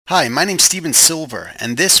Hi, my name's Steven Silver,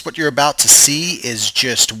 and what you're about to see is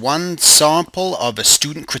just one sample of a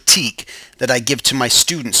student critique that I give to my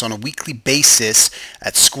students on a weekly basis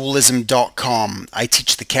at schoolism.com. I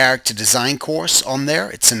teach the character design course on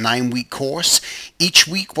there. It's a 9-week course. Each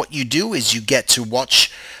week what you do is you get to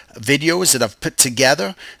watch videos that I've put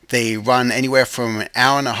together. They run anywhere from an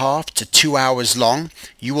hour and a half to 2 hours long.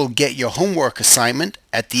 You will get your homework assignment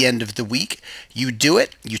at the end of the week. You do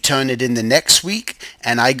it, you turn it in the next week,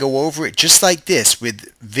 and I go over it just like this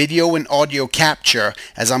with video and audio capture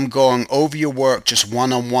as I'm going over your work just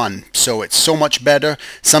one-on-one. So it's so much better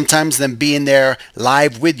sometimes than being there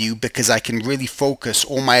live with you, because I can really focus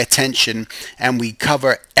all my attention and we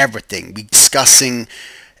cover everything. We're discussing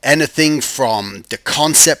anything from the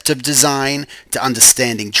concept of design to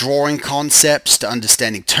understanding drawing concepts to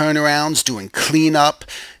understanding turnarounds, doing cleanup,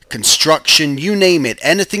 construction, you name it,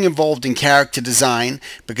 anything involved in character design,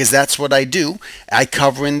 because that's what I do, I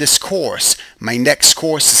cover in this course. My next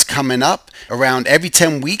course is coming up. Around every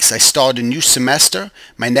 10 weeks I start a new semester.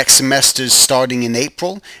 My next semester is starting in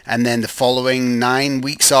April, and then the following 9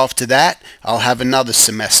 weeks after that I'll have another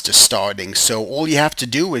semester starting. So all you have to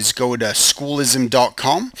do is go to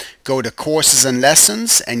schoolism.com, go to courses and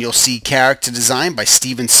lessons, and you'll see character design by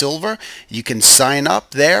Steven Silver. You can sign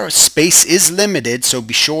up there. Space is limited, so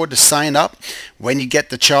be sure to sign up when you get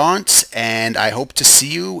the chance, and I hope to see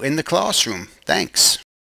you in the classroom. Thanks.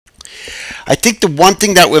 I think the one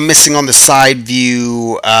thing that we're missing on the side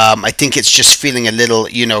view, I think it's just feeling a little,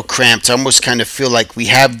 cramped. I almost kind of feel like we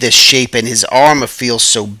have this shape and his armor feels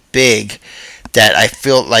so big that I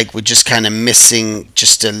feel like we're just kind of missing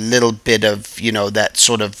just a little bit of, that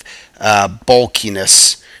sort of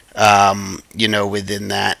bulkiness, within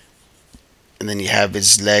that. And then you have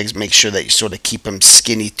his legs, make sure that you sort of keep him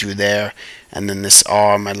skinny through there. And then this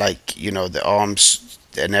arm, I like, the arms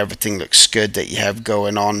and everything looks good that you have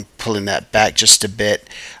going on, pulling that back just a bit.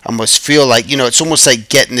 I almost feel like, it's almost like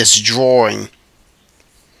getting this drawing,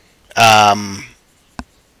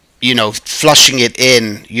 flushing it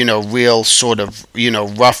in, real sort of,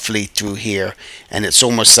 roughly through here. And it's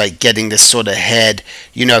almost like getting this sort of head,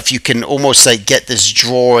 if you can almost like get this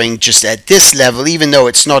drawing just at this level, even though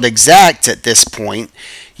it's not exact at this point,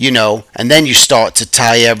 and then you start to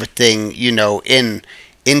tie everything,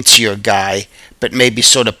 into your guy, but maybe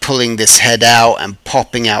sort of pulling this head out and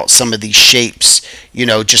popping out some of these shapes,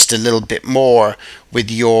 just a little bit more with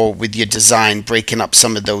your design, breaking up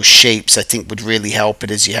some of those shapes, I think would really help it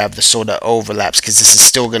as you have the sort of overlaps, because this is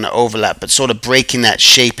still going to overlap, but sort of breaking that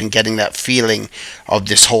shape and getting that feeling of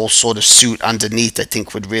this whole sort of suit underneath, I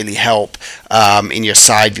think would really help in your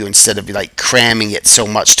side view, instead of like cramming it so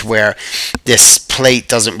much to where this plate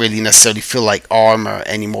doesn't really necessarily feel like armor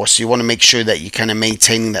anymore. So you want to make sure that you're kind of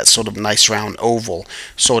maintaining that sort of nice round oval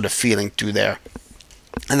sort of feeling through there.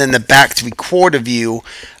 And then the back 3/4 view,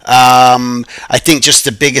 I think just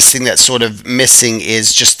the biggest thing that's sort of missing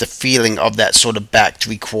is just the feeling of that sort of back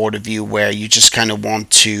 3/4 view, where you just kind of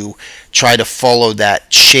want to try to follow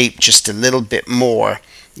that shape just a little bit more.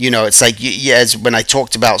 It's like, as when I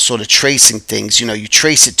talked about sort of tracing things, you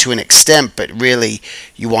trace it to an extent, but really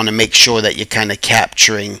you want to make sure that you're kind of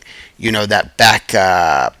capturing, that back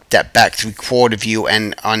 3/4 view,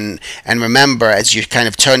 and remember, as you're kind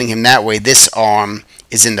of turning him that way, this arm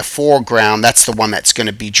is in the foreground. That's the one that's going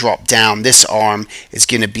to be dropped down. This arm is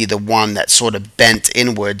going to be the one that's sort of bent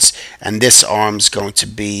inwards, and this arm's going to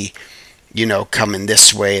be, coming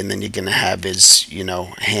this way, and then you're going to have his,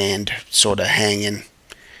 hand sort of hanging,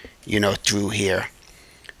 through here,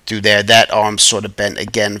 through there. That arm's sort of bent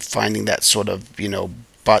again, finding that sort of,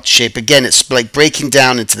 butt shape. Again, it's like breaking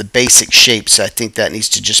down into the basic shapes. I think that needs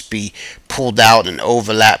to just be pulled out and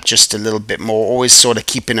overlap just a little bit more. Always sort of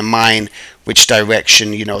keeping in mind which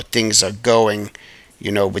direction, things are going,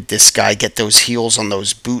 with this guy. Get those heels on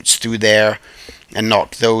those boots through there and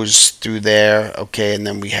knock those through there. Okay, and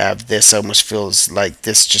then we have this. Almost feels like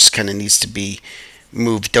this just kind of needs to be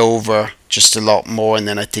moved over just a lot more, and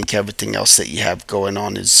then I think everything else that you have going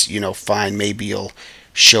on is, fine. Maybe you'll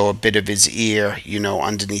show a bit of his ear,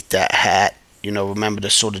 underneath that hat. Remember to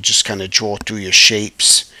sort of just kind of draw through your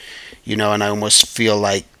shapes, and I almost feel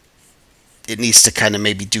like it needs to kind of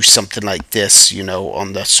maybe do something like this,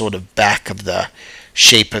 on the sort of back of the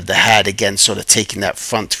shape of the hat, again, sort of taking that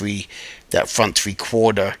front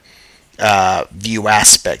 3/4 view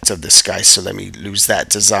aspect of this guy. So let me lose that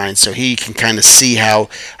design. So here you can kind of see how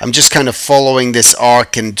I'm just kind of following this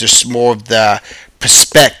arc and just more of the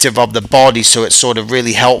perspective of the body, so it's sort of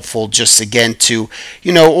really helpful just again to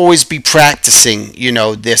always be practicing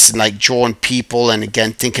this, and like drawing people, and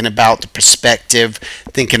again thinking about the perspective,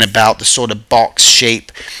 thinking about the sort of box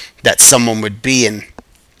shape that someone would be in.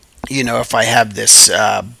 you know, if I have this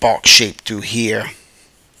box shape through here,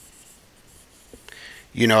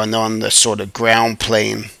 you know, and on the sort of ground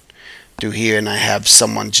plane through here, and I have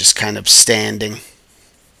someone just kind of standing,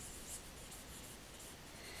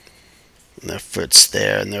 and their foot's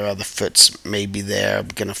there, and their other foot's maybe there. I'm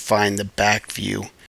going to find the back view